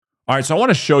All right, so I want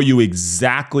to show you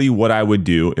exactly what I would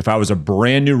do if I was a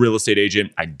brand new real estate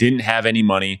agent. I didn't have any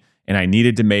money and I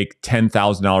needed to make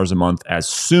 $10,000 a month as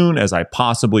soon as I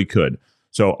possibly could.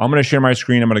 So I'm going to share my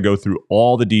screen. I'm going to go through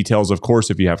all the details. Of course,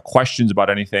 if you have questions about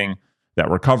anything that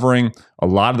we're covering, a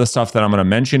lot of the stuff that I'm going to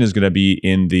mention is going to be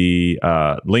in the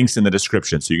links in the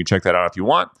description. So you can check that out if you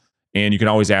want. And you can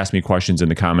always ask me questions in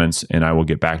the comments and I will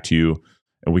get back to you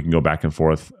and we can go back and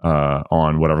forth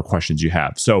on whatever questions you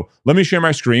have. So let me share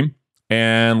my screen.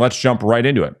 And let's jump right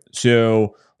into it.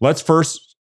 So let's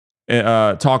first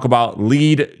talk about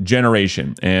lead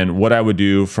generation and what I would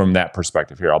do from that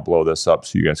perspective. Here, I'll blow this up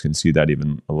so you guys can see that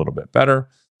even a little bit better.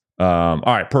 All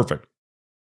right, perfect.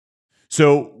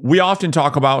 So we often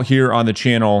talk about here on the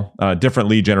channel different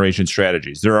lead generation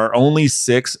strategies. There are only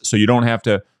 6, so you don't have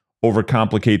to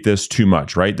overcomplicate this too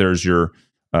much, right? There's your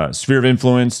sphere of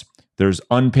influence. There's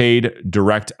unpaid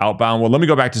direct outbound. Well, let me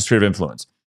go back to sphere of influence.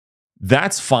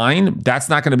 That's fine. That's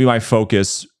not going to be my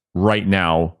focus right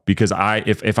now because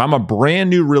if I'm a brand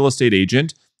new real estate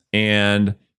agent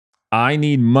and I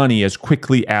need money as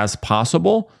quickly as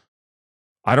possible,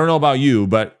 I don't know about you,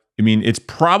 but I mean, it's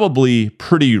probably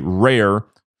pretty rare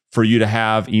for you to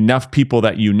have enough people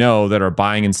that you know that are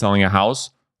buying and selling a house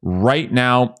right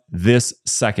now, this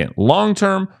second. Long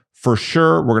term, for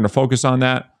sure, we're going to focus on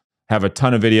that. Have a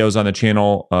ton of videos on the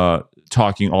channel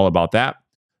talking all about that.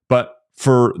 But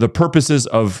for the purposes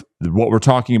of what we're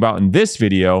talking about in this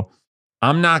video,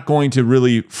 I'm not going to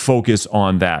really focus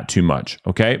on that too much,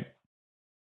 okay?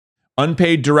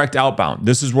 Unpaid direct outbound.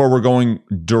 This is where we're going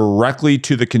directly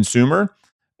to the consumer.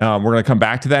 We're going to come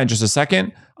back to that in just a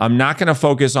second. I'm not going to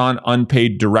focus on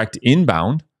unpaid direct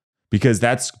inbound because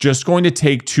that's just going to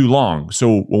take too long.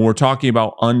 So when we're talking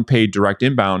about unpaid direct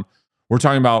inbound, we're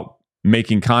talking about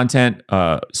making content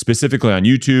specifically on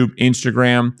YouTube,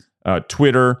 Instagram,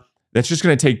 Twitter. That's just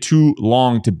going to take too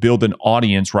long to build an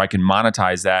audience where I can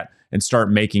monetize that and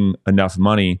start making enough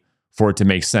money for it to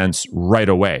make sense right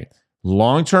away.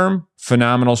 Long-term,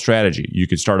 phenomenal strategy. You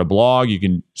can start a blog, you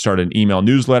can start an email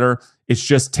newsletter. It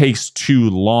just takes too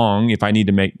long if I need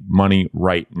to make money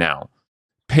right now.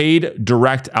 Paid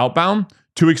direct outbound,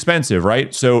 too expensive,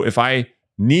 right? So if I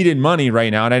needed money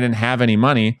right now and I didn't have any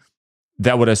money,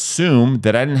 that would assume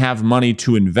that I didn't have money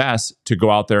to invest to go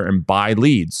out there and buy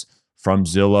leads from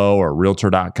Zillow or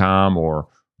Realtor.com or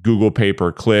Google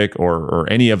Pay-Per-Click or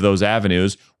any of those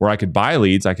avenues where I could buy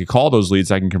leads, I could call those leads,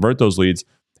 I can convert those leads.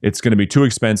 It's going to be too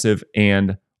expensive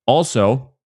and also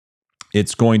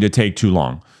it's going to take too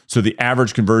long. So the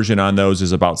average conversion on those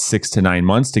is about 6 to 9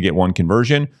 months to get one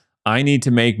conversion. I need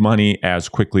to make money as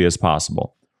quickly as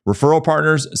possible. Referral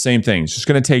partners, same thing. It's just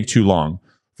going to take too long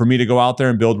for me to go out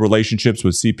there and build relationships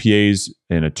with CPAs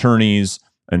and attorneys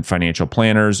and financial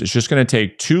planners. It's just going to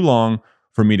take too long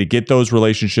for me to get those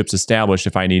relationships established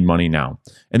if I need money now.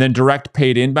 And then direct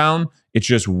paid inbound, it's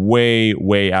just way,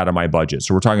 way out of my budget.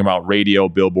 So we're talking about radio,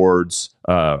 billboards,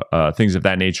 things of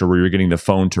that nature where you're getting the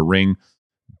phone to ring.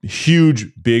 Huge,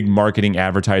 big marketing,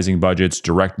 advertising budgets,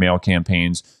 direct mail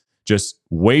campaigns, just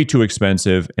way too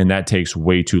expensive, and that takes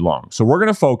way too long. So we're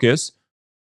going to focus.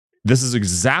 This is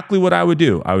exactly what I would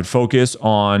do. I would focus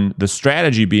on the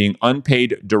strategy being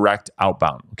unpaid direct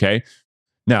outbound, okay?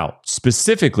 Now,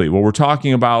 specifically, what we're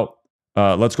talking about,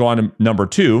 let's go on to number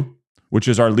 2, which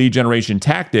is our lead generation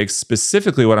tactics.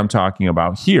 Specifically, what I'm talking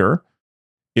about here,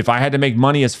 if I had to make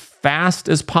money as fast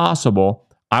as possible,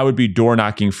 I would be door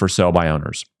knocking for sale by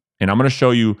owners. And I'm going to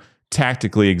show you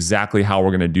tactically exactly how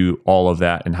we're going to do all of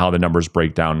that and how the numbers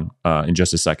break down in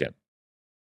just a second.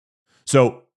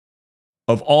 So,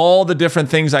 of all the different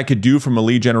things I could do from a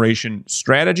lead generation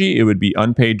strategy, it would be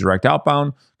unpaid direct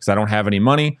outbound because I don't have any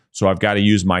money. So I've got to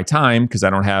use my time because I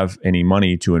don't have any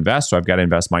money to invest. So I've got to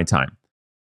invest my time.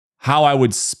 How I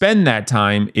would spend that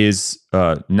time is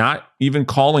not even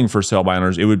calling for sale by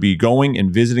owners. It would be going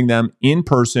and visiting them in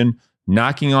person,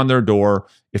 knocking on their door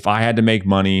if I had to make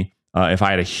money, if I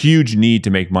had a huge need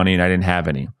to make money and I didn't have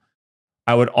any.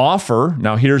 I would offer,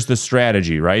 now here's the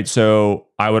strategy, right? So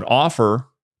I would offer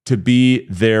to be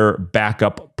their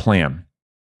backup plan.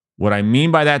 What I mean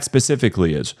by that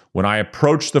specifically is when I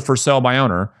approach the for sale by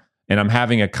owner and I'm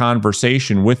having a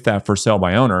conversation with that for sale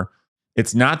by owner,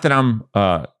 it's not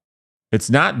that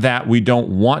we don't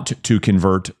want to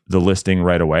convert the listing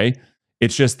right away.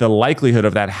 It's just the likelihood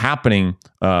of that happening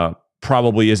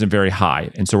probably isn't very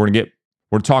high. And so we're going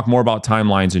to talk more about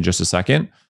timelines in just a second.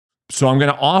 So I'm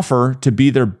going to offer to be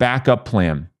their backup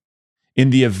plan. In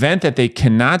the event that they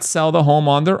cannot sell the home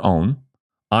on their own,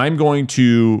 I'm going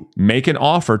to make an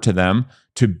offer to them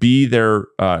to be their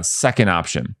second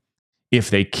option. If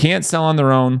they can't sell on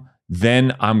their own,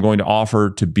 then I'm going to offer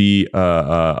to be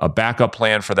a backup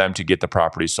plan for them to get the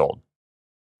property sold.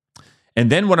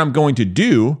 And then what I'm going to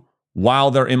do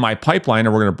while they're in my pipeline,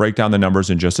 and we're going to break down the numbers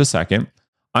in just a second,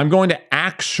 I'm going to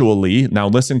actually, now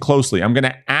listen closely, I'm going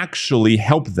to actually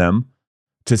help them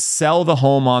to sell the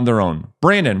home on their own.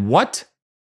 Brandon, what?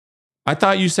 I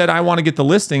thought you said I want to get the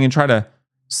listing and try to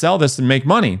sell this and make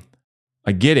money.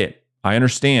 I get it. I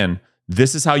understand.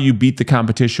 This is how you beat the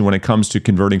competition when it comes to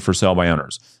converting for sale by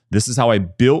owners. This is how I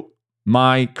built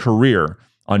my career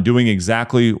on doing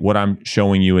exactly what I'm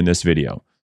showing you in this video.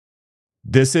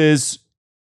 This is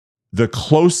the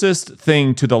closest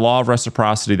thing to the law of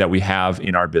reciprocity that we have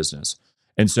in our business.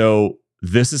 And so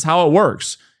this is how it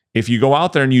works. If you go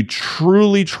out there and you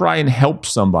truly try and help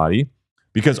somebody,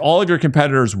 because all of your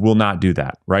competitors will not do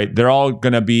that, right? They're all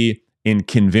going to be in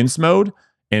convince mode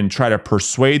and try to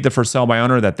persuade the for sale by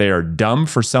owner that they are dumb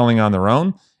for selling on their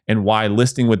own and why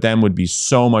listing with them would be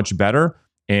so much better.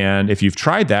 And if you've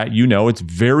tried that, you know it's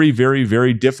very, very,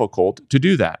 very difficult to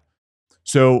do that.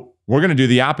 So we're going to do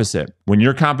the opposite. When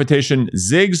your competition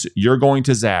zigs, you're going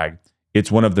to zag.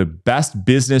 It's one of the best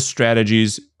business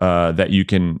strategies that you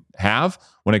can have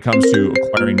when it comes to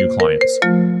acquiring new clients.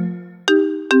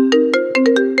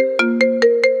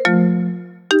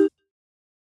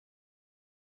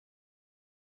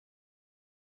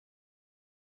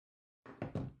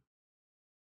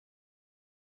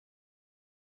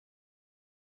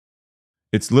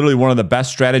 It's literally one of the best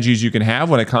strategies you can have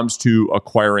when it comes to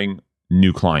acquiring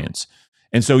new clients.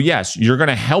 And so, yes, you're going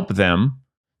to help them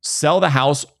sell the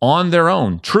house on their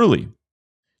own, truly.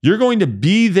 You're going to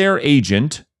be their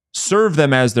agent, serve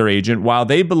them as their agent while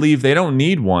they believe they don't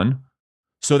need one,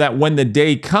 so that when the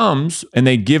day comes and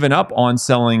they've given up on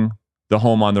selling the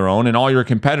home on their own and all your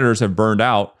competitors have burned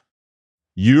out,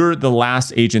 you're the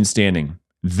last agent standing.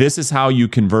 This is how you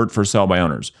convert for sale by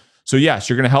owners. So yes,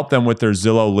 you're going to help them with their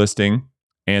Zillow listing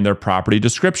and their property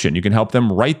description. You can help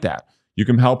them write that. You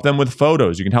can help them with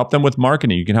photos. You can help them with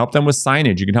marketing. You can help them with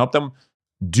signage. You can help them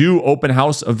do open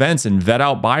house events and vet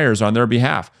out buyers on their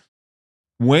behalf.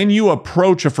 When you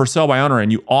approach a for sale by owner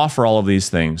and you offer all of these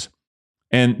things,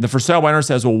 and the for sale by owner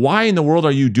says, well, why in the world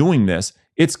are you doing this?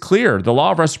 It's clear. The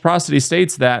law of reciprocity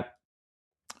states that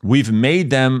we've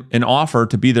made them an offer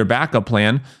to be their backup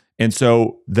plan. And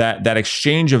so that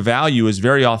exchange of value is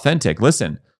very authentic.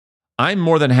 Listen, I'm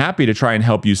more than happy to try and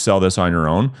help you sell this on your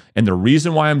own. And the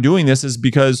reason why I'm doing this is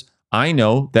because I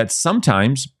know that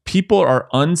sometimes people are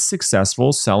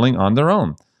unsuccessful selling on their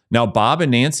own. Now, Bob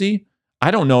and Nancy, I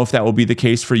don't know if that will be the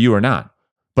case for you or not.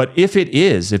 But if it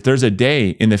is, if there's a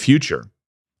day in the future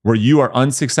where you are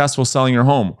unsuccessful selling your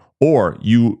home or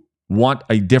you want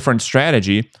a different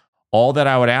strategy, all that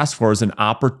I would ask for is an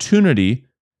opportunity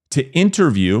to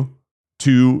interview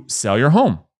to sell your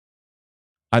home.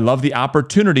 I love the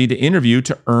opportunity to interview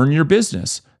to earn your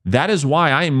business. That is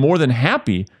why I am more than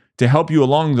happy to help you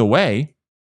along the way.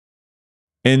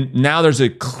 And now there's a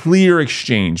clear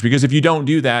exchange, because if you don't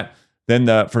do that, then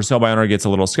the for sale by owner gets a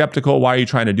little skeptical. Why are you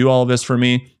trying to do all of this for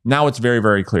me? Now it's very,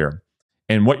 very clear.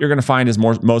 And what you're going to find is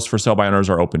most for sale by owners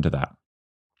are open to that.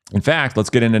 In fact, let's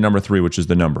get into number 3, which is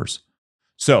the numbers.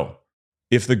 So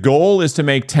if the goal is to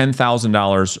make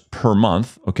 $10,000 per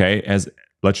month, okay, as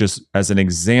an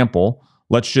example,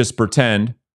 let's just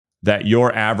pretend that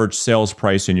your average sales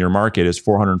price in your market is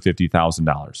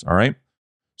 $450,000. All right.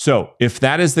 So if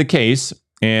that is the case,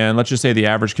 and let's just say the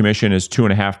average commission is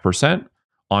 2.5%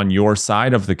 on your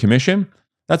side of the commission,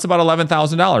 that's about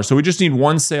 $11,000. So we just need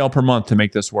one sale per month to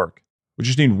make this work. We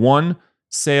just need one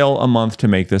sale a month to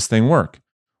make this thing work.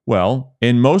 Well,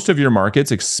 in most of your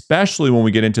markets, especially when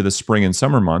we get into the spring and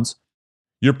summer months,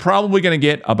 you're probably going to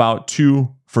get about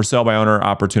 2 for sale by owner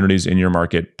opportunities in your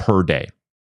market per day.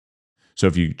 So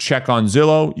if you check on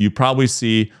Zillow, you probably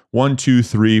see 1, 2,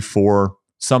 3, 4,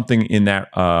 something in that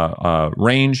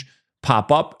range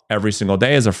pop up every single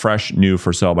day as a fresh new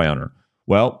for sale by owner.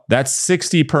 Well, that's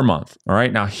 60 per month. All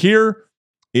right. Now here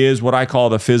is what I call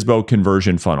the FSBO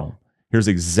conversion funnel. Here's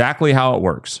exactly how it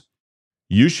works.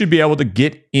 You should be able to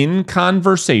get in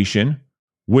conversation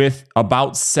with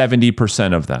about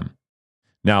 70% of them.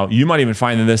 Now, you might even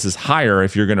find that this is higher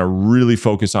if you're going to really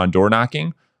focus on door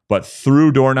knocking, but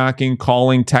through door knocking,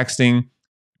 calling, texting,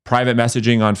 private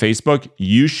messaging on Facebook,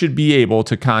 you should be able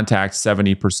to contact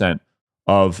 70%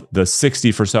 of the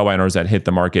 60 for sale by owners that hit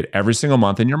the market every single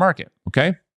month in your market.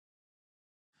 Okay.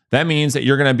 That means that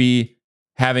you're going to be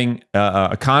having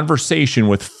a conversation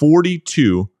with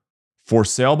 42 for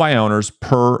sale by owners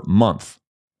per month.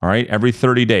 All right. Every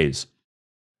 30 days.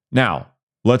 Now,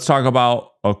 let's talk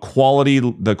about the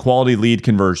quality lead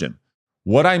conversion.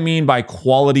 What I mean by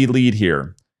quality lead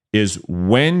here is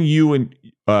when you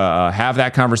have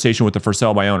that conversation with the for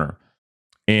sale by owner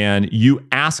and you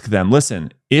ask them,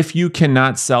 listen, if you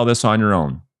cannot sell this on your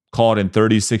own, call it in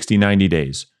 30, 60, 90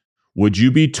 days, would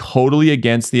you be totally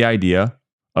against the idea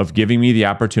of giving me the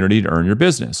opportunity to earn your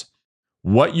business?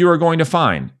 What you are going to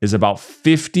find is about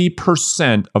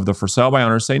 50% of the for sale by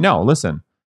owners say, no, listen,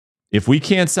 if we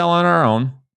can't sell on our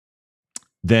own,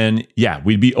 then yeah,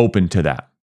 we'd be open to that.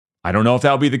 I don't know if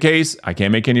that'll be the case. I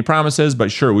can't make any promises,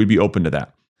 but sure, we'd be open to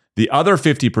that. The other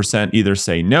 50% either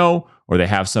say no, or they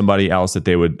have somebody else that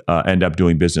they would end up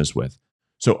doing business with.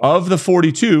 So of the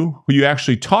 42 who you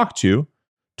actually talk to,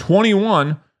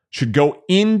 21 should go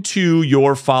into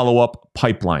your follow-up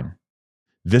pipeline.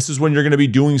 This is when you're going to be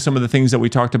doing some of the things that we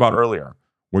talked about earlier,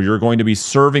 where you're going to be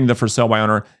serving the for sale by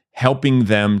owner, helping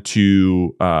them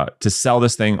to sell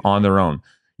this thing on their own.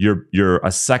 You're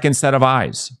a second set of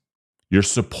eyes. You're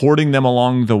supporting them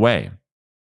along the way.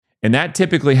 And that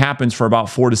typically happens for about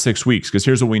 4 to 6 weeks, because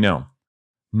here's what we know.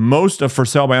 Most of for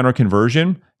sale by owner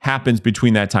conversion happens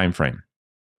between that time frame.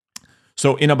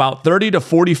 So in about 30 to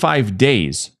 45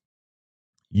 days,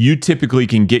 you typically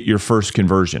can get your first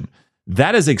conversion.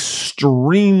 That is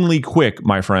extremely quick,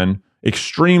 my friend,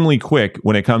 extremely quick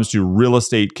when it comes to real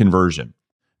estate conversion.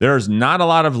 There's not a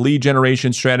lot of lead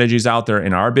generation strategies out there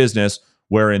in our business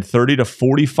where in 30 to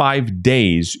 45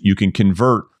 days, you can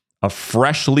convert a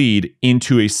fresh lead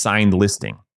into a signed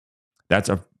listing. That's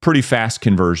a pretty fast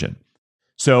conversion.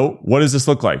 So what does this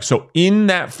look like? So in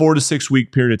that 4 to 6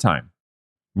 week period of time,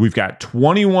 we've got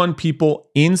 21 people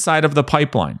inside of the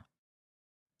pipeline.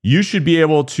 You should be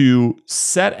able to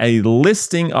set a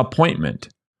listing appointment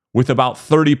with about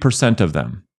 30% of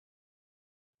them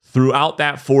throughout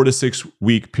that 4 to 6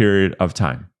 week period of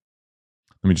time.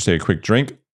 Let me just take a quick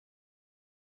drink.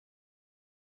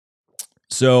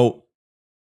 So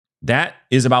that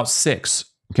is about 6,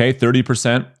 okay?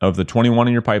 30% of the 21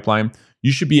 in your pipeline.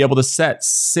 You should be able to set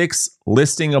 6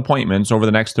 listing appointments over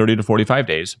the next 30 to 45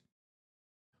 days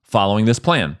following this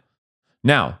plan.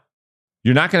 Now,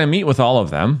 you're not going to meet with all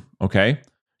of them, okay?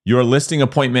 Your listing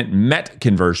appointment met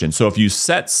conversion. So if you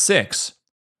set 6,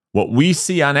 what we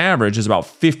see on average is about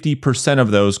 50%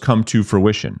 of those come to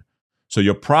fruition. So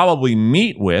you'll probably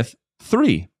meet with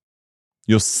 3.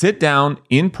 You'll sit down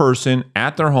in person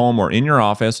at their home or in your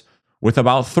office with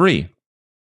about 3.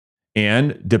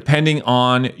 And depending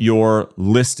on your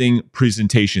listing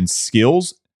presentation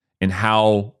skills and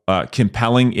how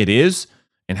compelling it is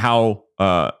and how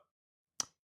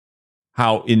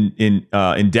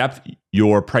in depth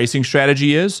your pricing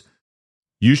strategy is,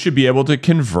 you should be able to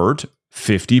convert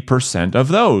 50% of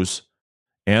those.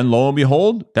 And lo and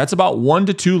behold, that's about 1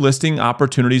 to 2 listing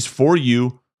opportunities for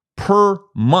you per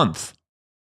month.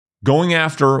 Going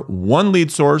after one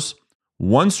lead source,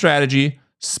 one strategy,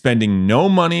 spending no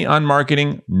money on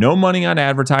marketing, no money on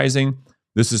advertising.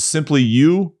 This is simply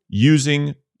you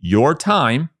using your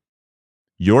time,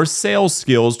 your sales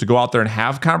skills to go out there and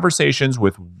have conversations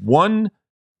with one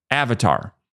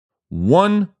avatar,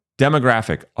 one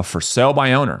demographic, a for sale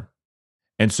by owner.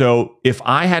 And so if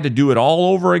I had to do it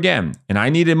all over again and I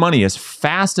needed money as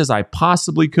fast as I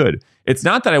possibly could, it's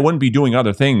not that I wouldn't be doing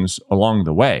other things along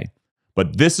the way,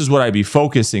 but this is what I'd be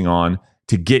focusing on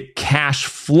to get cash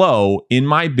flow in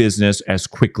my business as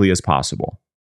quickly as possible.